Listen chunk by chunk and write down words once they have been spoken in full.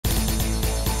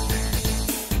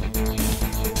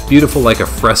Beautiful like a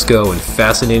fresco and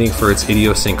fascinating for its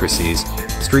idiosyncrasies,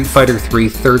 Street Fighter III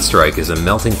Third Strike is a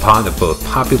melting pot of both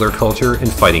popular culture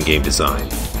and fighting game design.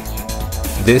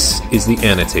 This is the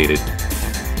Annotated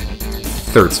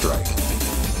Third Strike.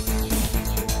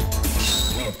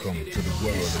 Welcome to the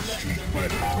world of Street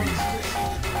Fighter III.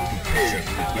 Prepare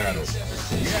for battle.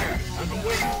 I've been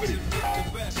waiting for you.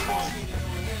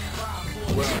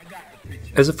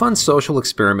 As a fun social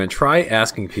experiment, try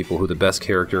asking people who the best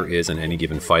character is in any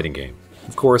given fighting game.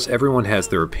 Of course, everyone has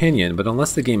their opinion, but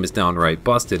unless the game is downright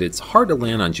busted, it's hard to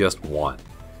land on just one.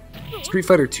 Street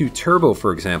Fighter II Turbo,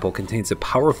 for example, contains a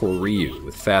powerful Ryu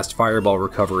with fast fireball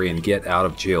recovery and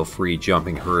get-out-of-jail-free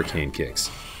jumping hurricane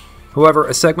kicks. However,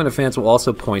 a segment of fans will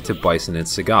also point to Bison and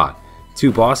Sagat,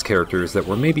 two boss characters that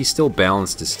were maybe still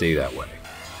balanced to stay that way.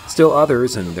 Still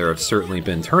others, and there have certainly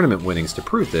been tournament winnings to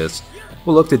prove this,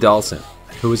 will look to Dalsin,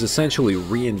 who was essentially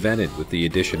reinvented with the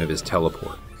addition of his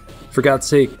teleport. For God's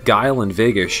sake, Guile and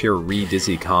Vega share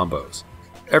re-dizzy combos.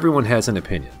 Everyone has an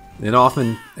opinion, and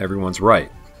often everyone's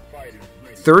right.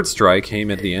 Third Strike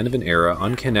came at the end of an era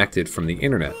unconnected from the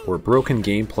internet, where broken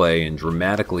gameplay and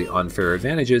dramatically unfair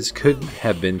advantages could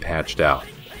have been patched out.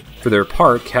 For their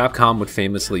part, Capcom would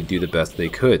famously do the best they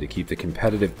could to keep the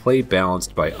competitive play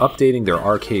balanced by updating their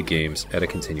arcade games at a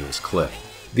continuous clip.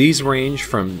 These range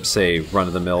from, say,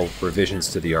 run-of-the-mill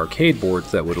revisions to the arcade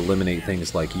boards that would eliminate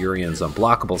things like Urian's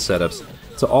unblockable setups,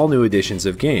 to all new editions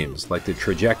of games, like the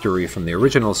trajectory from the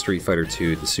original Street Fighter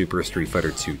II to Super Street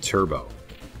Fighter II Turbo.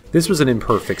 This was an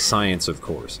imperfect science, of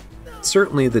course.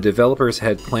 Certainly, the developers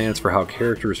had plans for how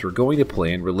characters were going to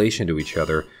play in relation to each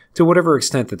other, to whatever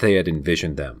extent that they had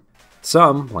envisioned them.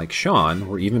 Some, like Sean,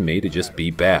 were even made to just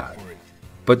be bad.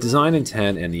 But design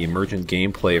intent and the emergent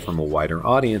gameplay from a wider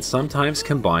audience sometimes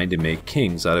combine to make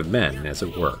kings out of men, as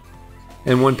it were.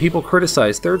 And when people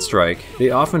criticize Third Strike, they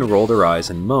often roll their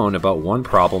eyes and moan about one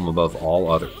problem above all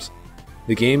others.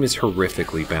 The game is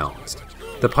horrifically balanced.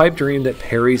 The pipe dream that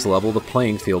parries level the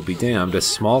playing field be damned, a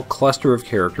small cluster of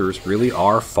characters really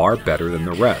are far better than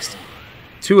the rest.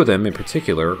 Two of them, in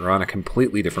particular, are on a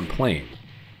completely different plane.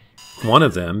 One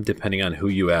of them, depending on who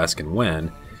you ask and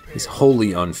when, is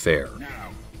wholly unfair.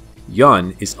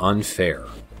 Yun is unfair.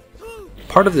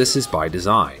 Part of this is by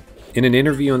design. In an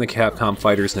interview on the Capcom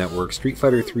Fighters Network, Street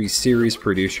Fighter III series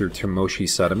producer Tomoshi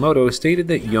Sadamoto stated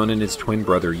that Yun and his twin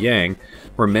brother Yang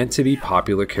were meant to be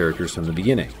popular characters from the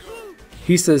beginning.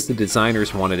 He says the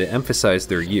designers wanted to emphasize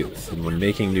their youth, and when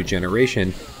making New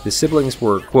Generation, the siblings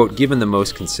were, quote, given the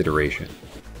most consideration.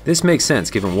 This makes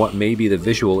sense given what may be the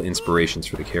visual inspirations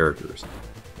for the characters.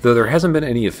 Though there hasn't been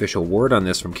any official word on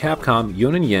this from Capcom,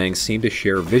 Yun and Yang seem to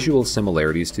share visual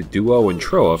similarities to Duo and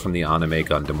Troa from the anime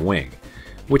Gundam Wing,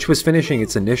 which was finishing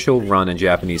its initial run in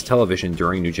Japanese television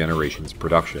during New Generation's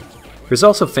production. There's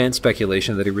also fan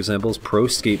speculation that he resembles pro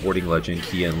skateboarding legend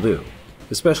Qian Lu,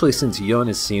 especially since Yun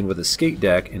is seen with a skate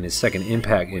deck in his second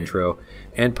Impact intro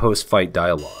and post-fight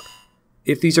dialogue.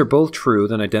 If these are both true,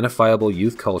 then identifiable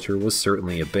youth culture was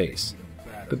certainly a base.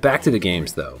 But back to the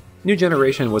games though. New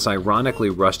Generation was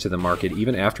ironically rushed to the market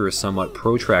even after a somewhat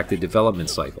protracted development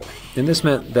cycle, and this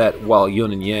meant that while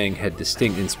Yun and Yang had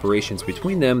distinct inspirations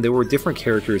between them, they were different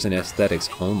characters and aesthetics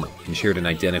only, and shared an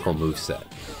identical moveset.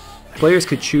 Players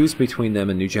could choose between them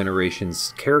in New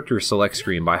Generation's character select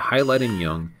screen by highlighting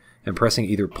Yun and pressing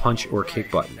either punch or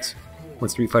kick buttons. When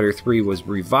Street Fighter III was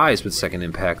revised with Second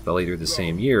Impact later the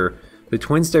same year, the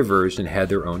twins diverged and had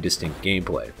their own distinct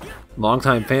gameplay.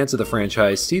 Longtime fans of the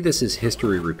franchise see this as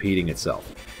history repeating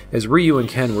itself, as Ryu and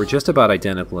Ken were just about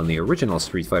identical in the original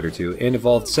Street Fighter II and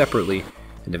evolved separately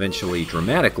and eventually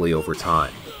dramatically over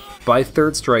time. By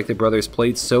Third Strike, the brothers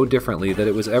played so differently that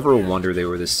it was ever a wonder they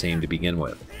were the same to begin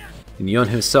with, and Yun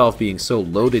himself being so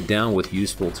loaded down with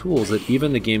useful tools that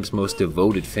even the game's most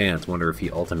devoted fans wonder if he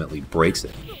ultimately breaks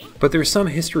it. But there's some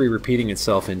history repeating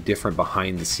itself in different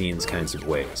behind-the-scenes kinds of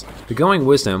ways. The going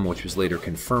wisdom, which was later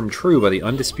confirmed true by the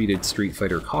undisputed Street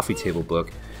Fighter coffee table book,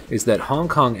 is that Hong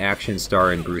Kong action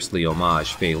star and Bruce Lee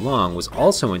homage Fei Long was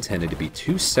also intended to be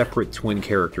two separate twin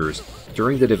characters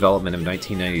during the development of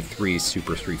 1993's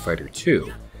Super Street Fighter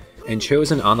II, and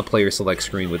chosen on the player select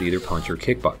screen with either punch or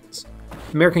kick buttons.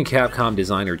 American Capcom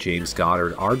designer James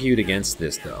Goddard argued against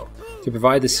this though, to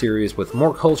provide the series with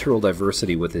more cultural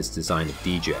diversity with his design of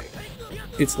DJ.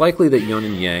 It's likely that Yun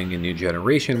and Yang in New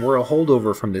Generation were a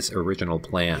holdover from this original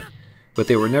plan, but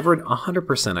they were never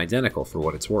 100% identical for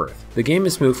what it's worth. The game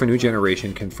is moved for New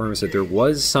Generation confirms that there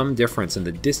was some difference in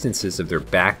the distances of their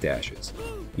backdashes.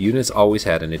 Units always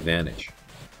had an advantage.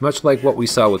 Much like what we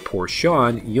saw with poor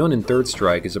Sean, Yun in Third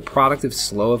Strike is a product of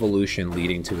slow evolution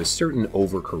leading to a certain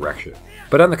overcorrection,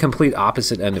 but on the complete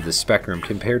opposite end of the spectrum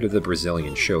compared to the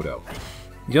Brazilian Shoto.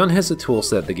 Yun has a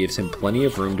toolset that gives him plenty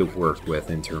of room to work with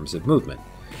in terms of movement,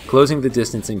 closing the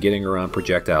distance and getting around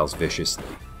projectiles viciously.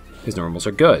 His normals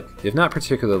are good, if not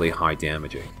particularly high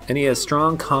damaging, and he has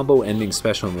strong combo-ending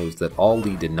special moves that all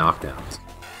lead to knockdowns.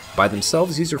 By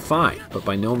themselves these are fine, but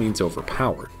by no means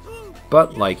overpowered.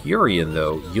 But like Urien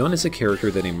though, Yun is a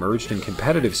character that emerged in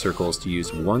competitive circles to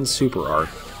use one super art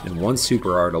and one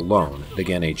super art alone, the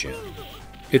Genei-jin.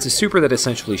 It's a super that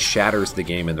essentially shatters the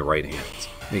game in the right hands,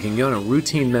 making Yun a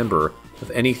routine member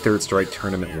of any Third Strike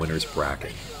tournament winner's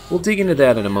bracket. We'll dig into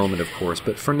that in a moment, of course,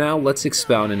 but for now, let's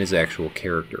expound on his actual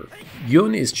character.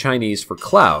 Yun is Chinese for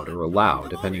cloud, or allow,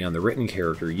 depending on the written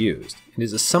character used, and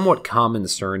is a somewhat common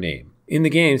surname. In the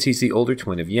games, he's the older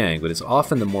twin of Yang, but is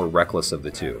often the more reckless of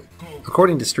the two.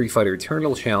 According to Street Fighter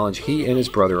Eternal Challenge, he and his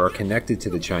brother are connected to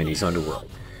the Chinese underworld,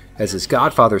 as his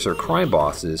godfathers are crime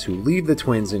bosses who leave the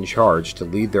twins in charge to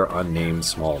lead their unnamed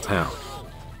small town.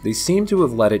 They seem to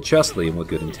have led it justly and with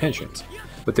good intentions,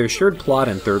 but their shared plot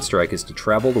in Third Strike is to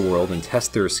travel the world and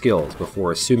test their skills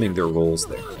before assuming their roles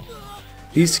there.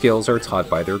 These skills are taught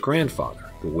by their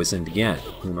grandfather, the Wizened Yan,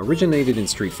 whom originated in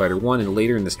Street Fighter 1 and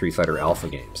later in the Street Fighter Alpha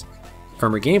games.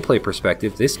 From a gameplay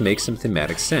perspective, this makes some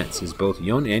thematic sense, as both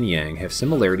Yun and Yang have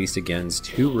similarities to Gen's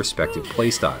two respective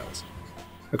playstyles.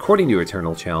 According to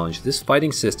Eternal Challenge, this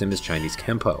fighting system is Chinese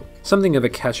Kempo, something of a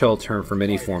catch-all term for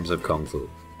many forms of Kung Fu.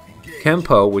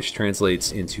 Kempo, which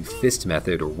translates into fist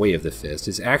method or way of the fist,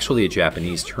 is actually a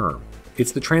Japanese term.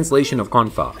 It's the translation of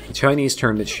Kwanfa, a Chinese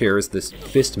term that shares this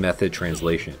fist method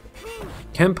translation.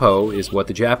 Kempo is what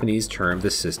the Japanese termed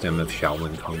the system of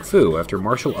Shaolin Kung Fu after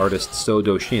martial artist So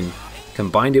Do-shin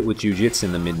combined it with Jiu-Jitsu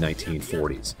in the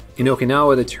mid-1940s. In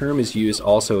Okinawa, the term is used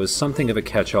also as something of a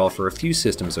catch-all for a few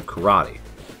systems of karate.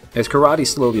 As karate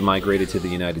slowly migrated to the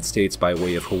United States by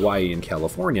way of Hawaii and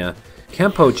California,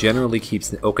 Kempo generally keeps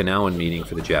the Okinawan meaning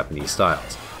for the Japanese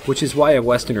styles, which is why a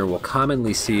Westerner will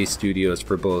commonly see studios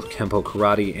for both Kempo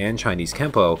Karate and Chinese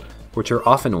Kempo, which are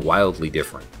often wildly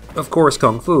different. Of course,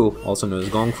 Kung Fu, also known as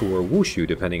Gong Fu or Wushu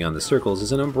depending on the circles,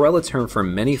 is an umbrella term for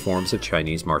many forms of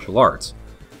Chinese martial arts.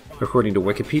 According to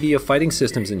Wikipedia, fighting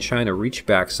systems in China reach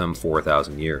back some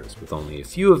 4,000 years, with only a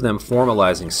few of them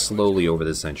formalizing slowly over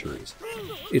the centuries.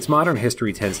 Its modern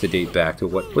history tends to date back to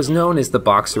what was known as the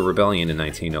Boxer Rebellion in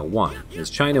 1901, as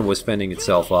China was fending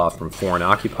itself off from foreign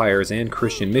occupiers and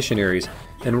Christian missionaries,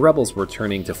 and rebels were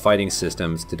turning to fighting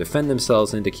systems to defend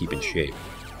themselves and to keep in shape.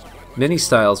 Many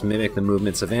styles mimic the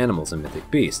movements of animals and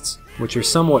mythic beasts, which are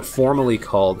somewhat formally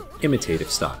called imitative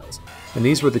styles. And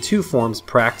these were the two forms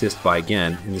practiced by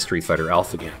Gen in the Street Fighter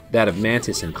Alpha game, that of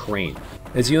Mantis and Crane.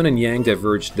 As Yun and Yang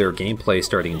diverged their gameplay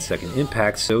starting in Second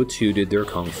Impact, so too did their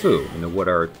Kung Fu, into what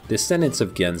are descendants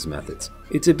of Gen's methods.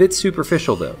 It's a bit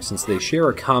superficial though, since they share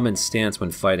a common stance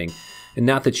when fighting, and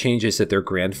not the changes that their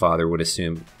grandfather would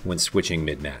assume when switching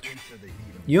mid-match.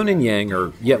 Yun and Yang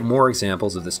are yet more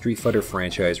examples of the Street Fighter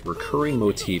franchise recurring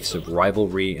motifs of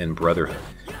rivalry and brotherhood,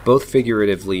 both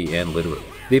figuratively and literally.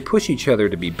 They push each other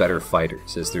to be better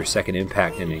fighters, as their Second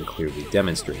Impact ending clearly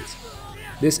demonstrates.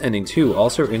 This ending too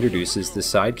also introduces the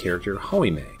side character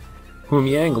Hoime, whom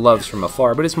Yang loves from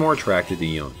afar but is more attracted to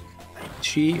Yun.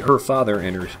 She, her father,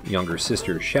 and her younger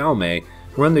sister Xiaomei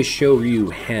run the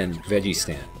Shoryu Hen Veggie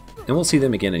Stand, and we'll see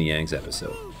them again in Yang's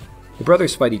episode. The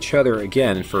brothers fight each other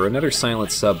again for another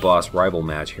silent sub-boss rival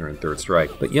match here in Third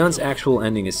Strike, but Yun's actual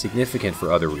ending is significant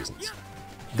for other reasons.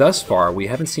 Thus far, we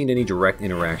haven't seen any direct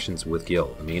interactions with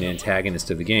Gil, the main antagonist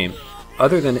of the game,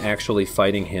 other than actually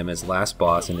fighting him as last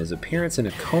boss and his appearance in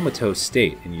a comatose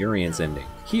state in Urien's ending.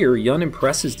 Here, Yun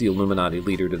impresses the Illuminati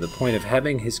leader to the point of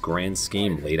having his grand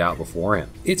scheme laid out before him.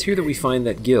 It's here that we find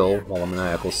that Gil, while a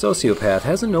maniacal sociopath,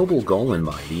 has a noble goal in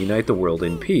mind to unite the world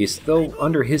in peace, though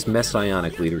under his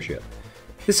messianic leadership.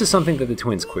 This is something that the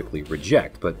twins quickly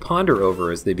reject, but ponder over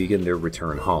as they begin their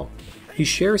return home. He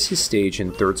shares his stage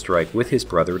in Third Strike with his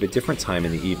brother at a different time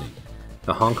in the evening,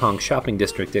 the Hong Kong shopping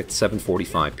district at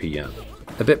 7:45 p.m.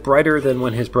 A bit brighter than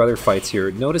when his brother fights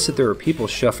here, notice that there are people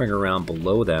shuffling around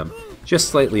below them, just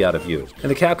slightly out of view,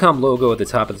 and the Capcom logo at the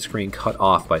top of the screen cut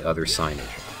off by other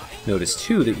signage. Notice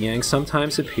too that Yang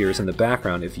sometimes appears in the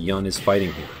background if Yun is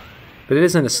fighting here, but it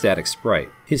isn't a static sprite.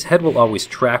 His head will always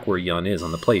track where Yun is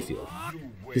on the playfield.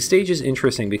 His stage is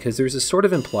interesting because there's a sort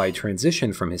of implied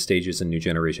transition from his stages in New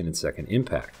Generation and Second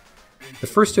Impact. The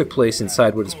first took place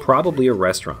inside what is probably a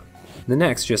restaurant, the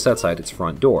next just outside its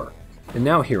front door, and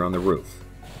now here on the roof.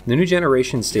 The New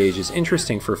Generation stage is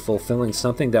interesting for fulfilling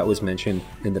something that was mentioned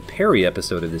in the Perry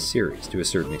episode of this series to a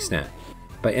certain extent.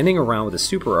 By ending around with a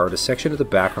super art, a section of the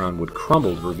background would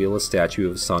crumble to reveal a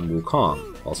statue of Sun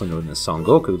Wukong, also known as Son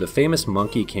Goku, the famous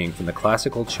Monkey King from the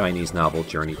classical Chinese novel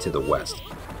Journey to the West.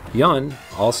 Yun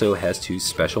also has two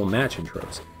special match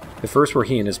intros. The first where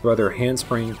he and his brother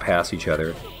handspring past each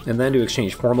other, and then to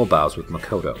exchange formal bows with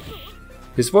Makoto.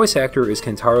 His voice actor is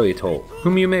Kentaro Ito,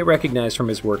 whom you may recognize from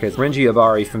his work as Renji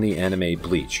Abari from the anime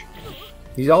Bleach.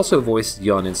 He also voiced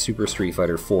Yun in Super Street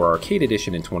Fighter 4 Arcade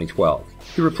Edition in 2012.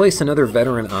 He replaced another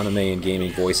veteran anime and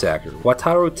gaming voice actor,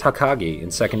 Wataru Takagi,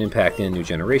 in Second Impact and New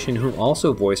Generation, who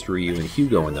also voiced Ryu and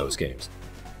Hugo in those games.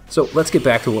 So let's get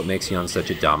back to what makes Yun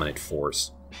such a dominant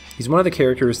force. He's one of the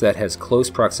characters that has close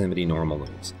proximity normal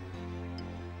moves,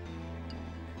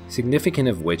 significant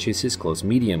of which is his close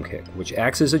medium kick, which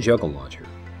acts as a juggle launcher.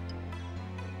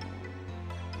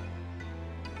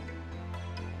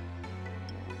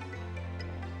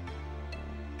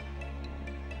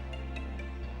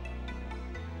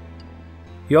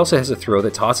 He also has a throw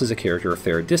that tosses a character a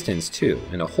fair distance too,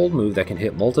 and a hold move that can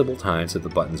hit multiple times if the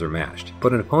buttons are mashed,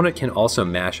 but an opponent can also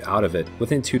mash out of it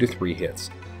within 2 to 3 hits.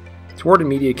 Thwart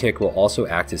immediate kick will also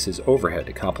act as his overhead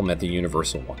to complement the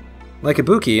universal one. Like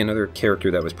Ibuki, another character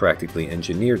that was practically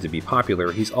engineered to be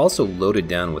popular, he's also loaded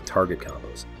down with target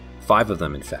combos, 5 of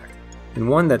them in fact, and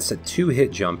one that's a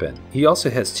 2-hit jump in. He also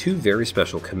has 2 very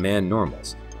special command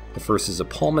normals. The first is a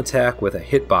palm attack with a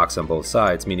hitbox on both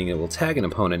sides, meaning it will tag an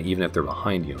opponent even if they're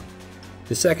behind you.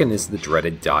 The second is the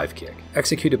dreaded dive kick.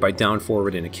 Executed by down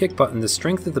forward in a kick button, the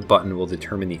strength of the button will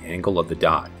determine the angle of the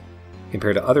dive.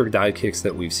 Compared to other dive kicks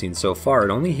that we've seen so far,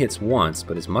 it only hits once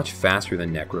but is much faster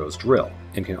than Necro's drill,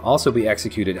 and can also be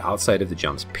executed outside of the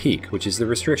jump's peak, which is the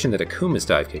restriction that Akuma's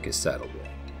dive kick is saddled with.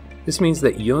 This means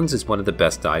that Yun's is one of the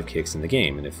best dive kicks in the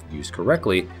game, and if used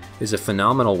correctly, is a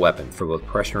phenomenal weapon for both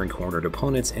pressuring cornered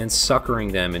opponents and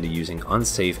suckering them into using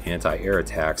unsafe anti-air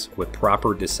attacks with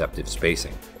proper deceptive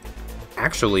spacing.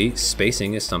 Actually,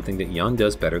 spacing is something that Yun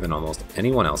does better than almost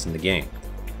anyone else in the game.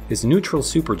 His neutral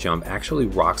super jump actually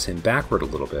rocks him backward a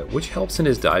little bit, which helps in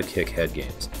his dive kick head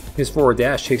games. His forward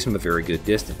dash takes him a very good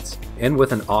distance, and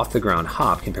with an off-the-ground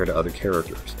hop compared to other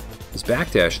characters. His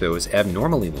backdash, though, is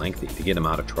abnormally lengthy to get him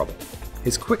out of trouble.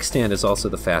 His quick stand is also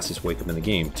the fastest wake-up in the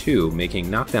game, too, making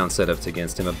knockdown setups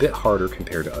against him a bit harder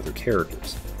compared to other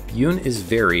characters. Yun is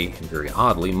very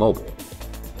oddly, mobile.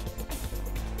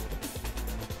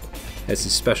 As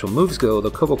his special moves go,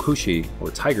 the Kobokushi, or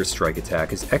Tiger Strike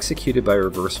attack, is executed by a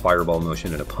reverse fireball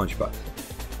motion and a punch button.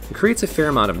 It creates a fair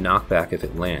amount of knockback if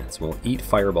it lands, and will eat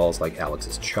fireballs like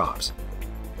Alex's chops.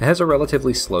 It has a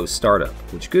relatively slow startup,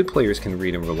 which good players can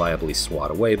read and reliably swat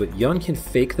away, but Yun can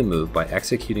fake the move by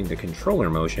executing the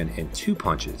controller motion in 2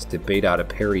 punches to bait out a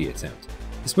parry attempt.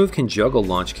 This move can juggle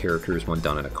launch characters when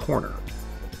done in a corner.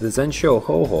 The Zensho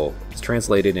Ho-Ho is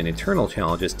translated in Eternal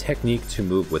Challenge as technique to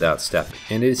move without stepping,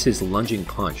 and it is his lunging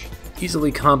punch.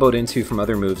 Easily comboed into from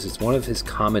other moves, it's one of his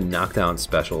common knockdown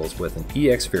specials with an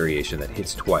EX variation that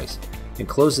hits twice, and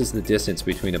closes the distance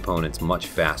between opponents much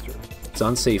faster. It's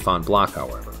unsafe on block,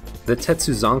 however. The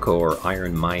Tetsuzanko, or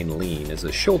Iron Mine Lean, is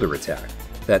a shoulder attack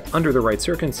that, under the right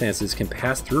circumstances, can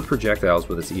pass through projectiles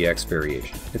with its EX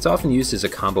variation. It's often used as a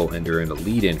combo ender and a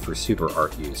lead-in for super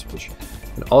art use, which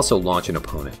can also launch an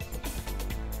opponent.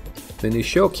 The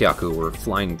Nishokyaku, or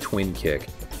Flying Twin Kick,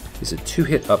 is a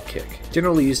 2-hit up kick.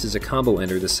 Generally used as a combo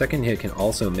ender, the second hit can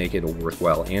also make it a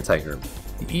worthwhile anti-air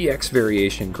move. The EX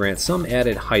variation grants some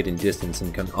added height and distance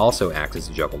and can also act as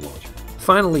a juggle launcher.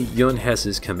 Finally, Yun has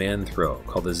his command throw,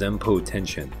 called the Zempo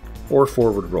Tenshin, or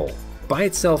forward roll. By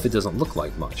itself, it doesn't look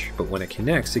like much, but when it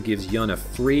connects, it gives Yun a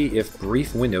free, if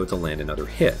brief, window to land another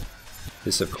hit.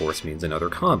 This, of course, means another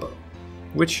combo,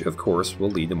 which, of course, will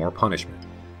lead to more punishment.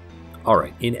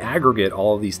 Alright, in aggregate,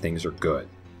 all of these things are good.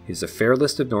 He has a fair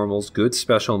list of normals, good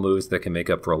special moves that can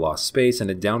make up for lost space, and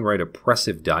a downright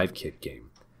oppressive dive kick game.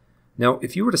 Now,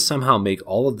 if you were to somehow make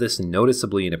all of this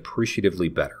noticeably and appreciatively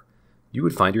better, you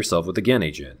would find yourself with the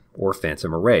Genei-Jin, or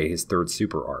Phantom Array, his third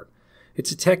super art.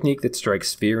 It's a technique that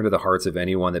strikes fear into the hearts of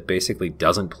anyone that basically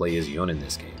doesn't play as Yun in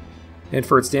this game. And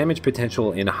for its damage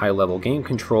potential and high-level game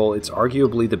control, it's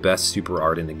arguably the best super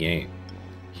art in the game.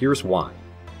 Here's why.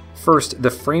 First, the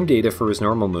frame data for his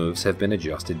normal moves have been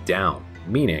adjusted down,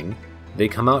 meaning they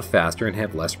come out faster and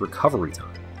have less recovery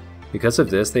time. Because of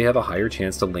this, they have a higher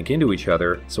chance to link into each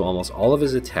other, so almost all of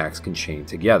his attacks can chain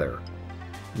together.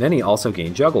 Many also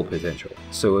gain juggle potential,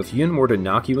 so if Yun were to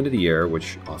knock you into the air,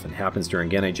 which often happens during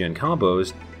Genei-Jin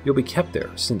combos, you'll be kept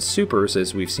there, since supers,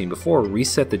 as we've seen before,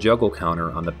 reset the juggle counter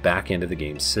on the back end of the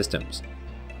game's systems.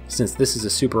 Since this is a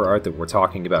super art that we're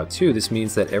talking about too, this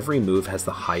means that every move has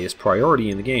the highest priority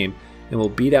in the game and will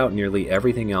beat out nearly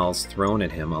everything else thrown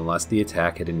at him unless the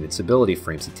attack had invincibility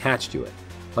frames attached to it,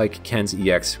 like Ken's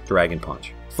EX Dragon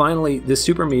Punch. Finally, the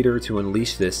super meter to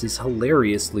unleash this is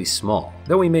hilariously small.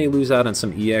 Though we may lose out on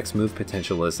some EX move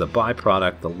potential as a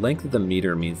byproduct, the length of the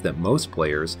meter means that most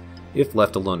players, if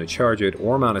left alone to charge it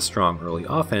or mount a strong early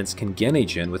offense, can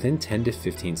Genei-Jin within 10 to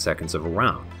 15 seconds of a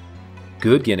round.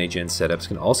 Good Genei-Jin setups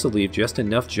can also leave just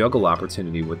enough juggle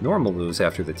opportunity with normal moves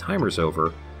after the timer's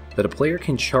over that a player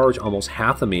can charge almost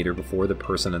half the meter before the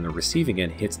person on the receiving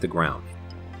end hits the ground.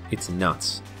 It's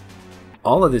nuts.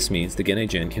 All of this means the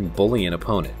Genei-Jin can bully an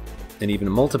opponent, and even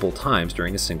multiple times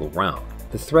during a single round.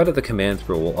 The threat of the command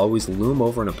throw will always loom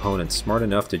over an opponent smart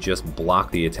enough to just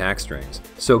block the attack strings,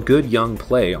 so good young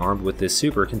play armed with this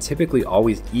super can typically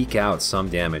always eke out some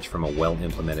damage from a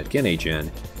well-implemented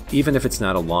Genei-Jin, even if it's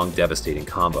not a long devastating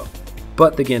combo.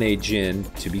 But the Genei-Jin,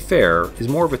 to be fair, is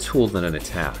more of a tool than an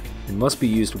attack, and must be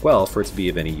used well for it to be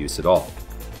of any use at all.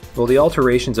 While the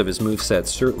alterations of his moveset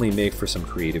certainly make for some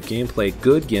creative gameplay,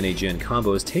 good Genei-Jin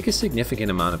combos take a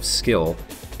significant amount of skill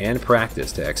and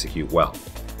practice to execute well.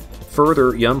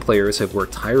 Further, young players have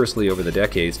worked tirelessly over the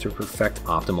decades to perfect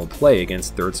optimal play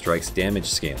against Third Strike's damage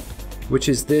scaling, which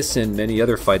is this and many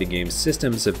other fighting game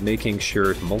systems of making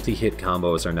sure multi-hit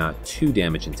combos are not too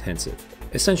damage intensive.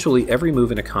 Essentially, every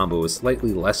move in a combo is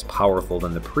slightly less powerful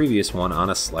than the previous one on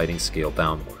a sliding scale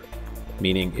downward.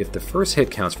 Meaning, if the first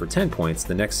hit counts for 10 points,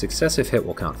 the next successive hit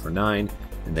will count for 9,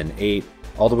 and then 8,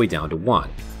 all the way down to 1,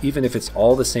 even if it's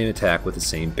all the same attack with the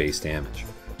same base damage.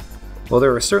 While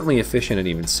there are certainly efficient and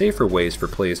even safer ways for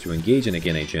players to engage in a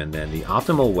Genei-Jin, then the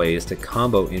optimal way is to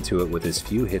combo into it with as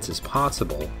few hits as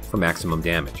possible for maximum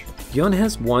damage. Yun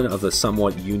has one of the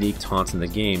somewhat unique taunts in the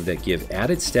game that give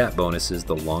added stat bonuses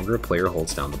the longer a player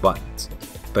holds down the buttons.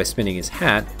 By spinning his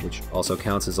hat, which also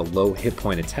counts as a low hit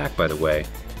point attack by the way,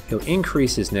 he'll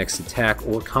increase his next attack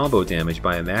or combo damage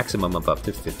by a maximum of up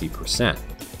to 50%.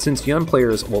 Since Yun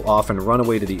players will often run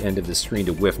away to the end of the screen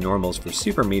to whiff normals for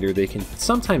super meter, they can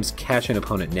sometimes catch an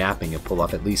opponent napping and pull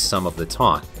off at least some of the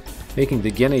taunt, making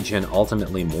the Genei-Jin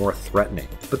ultimately more threatening,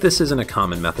 but this isn't a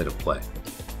common method of play.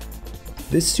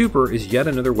 This super is yet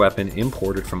another weapon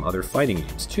imported from other fighting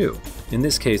games too, in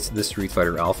this case the Street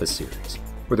Fighter Alpha series,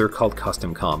 where they're called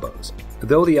custom combos.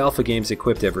 Though the Alpha games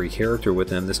equipped every character with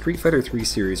them, the Street Fighter 3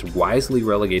 series wisely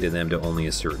relegated them to only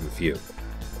a certain few.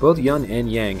 Both Yun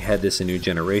and Yang had this in New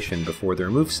Generation before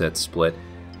their movesets split,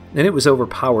 and it was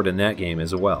overpowered in that game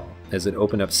as well, as it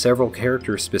opened up several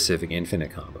character-specific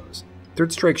infinite combos.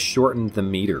 Third Strike shortened the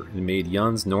meter and made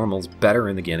Yun's normals better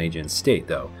in the Genei-Jin state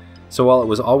though, so while it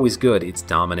was always good, it's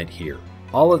dominant here.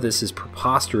 All of this is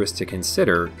preposterous to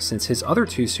consider since his other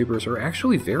two supers are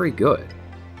actually very good.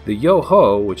 The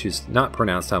Yo-Ho, which is not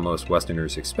pronounced how most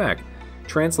Westerners expect,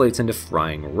 translates into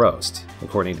frying roast,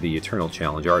 according to the Eternal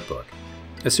Challenge art book.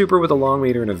 A super with a long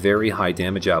meter and a very high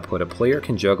damage output, a player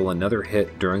can juggle another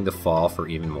hit during the fall for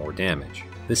even more damage.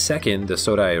 The second, the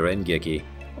Sodai Rengeki,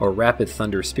 or Rapid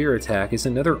Thunder Spear attack, is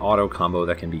another auto combo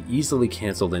that can be easily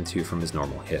cancelled into from his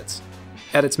normal hits.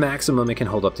 At its maximum, it can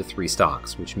hold up to 3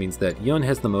 stocks, which means that Yun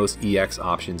has the most EX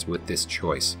options with this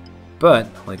choice. But,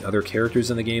 like other characters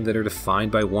in the game that are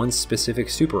defined by one specific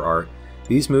super art,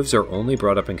 these moves are only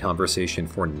brought up in conversation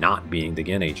for not being the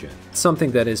Genei-Jin,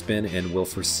 something that has been and will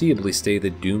foreseeably stay the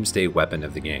doomsday weapon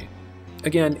of the game.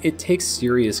 Again, it takes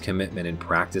serious commitment and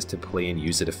practice to play and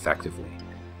use it effectively.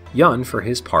 Yun, for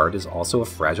his part, is also a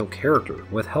fragile character,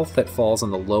 with health that falls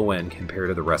on the low end compared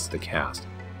to the rest of the cast.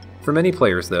 For many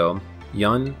players though,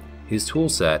 Yun, his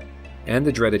toolset, and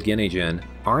the dreaded Genei-Jin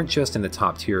aren't just in the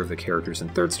top tier of the characters in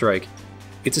Third Strike,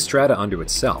 it's a strata unto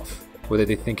itself, whether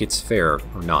they think it's fair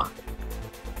or not.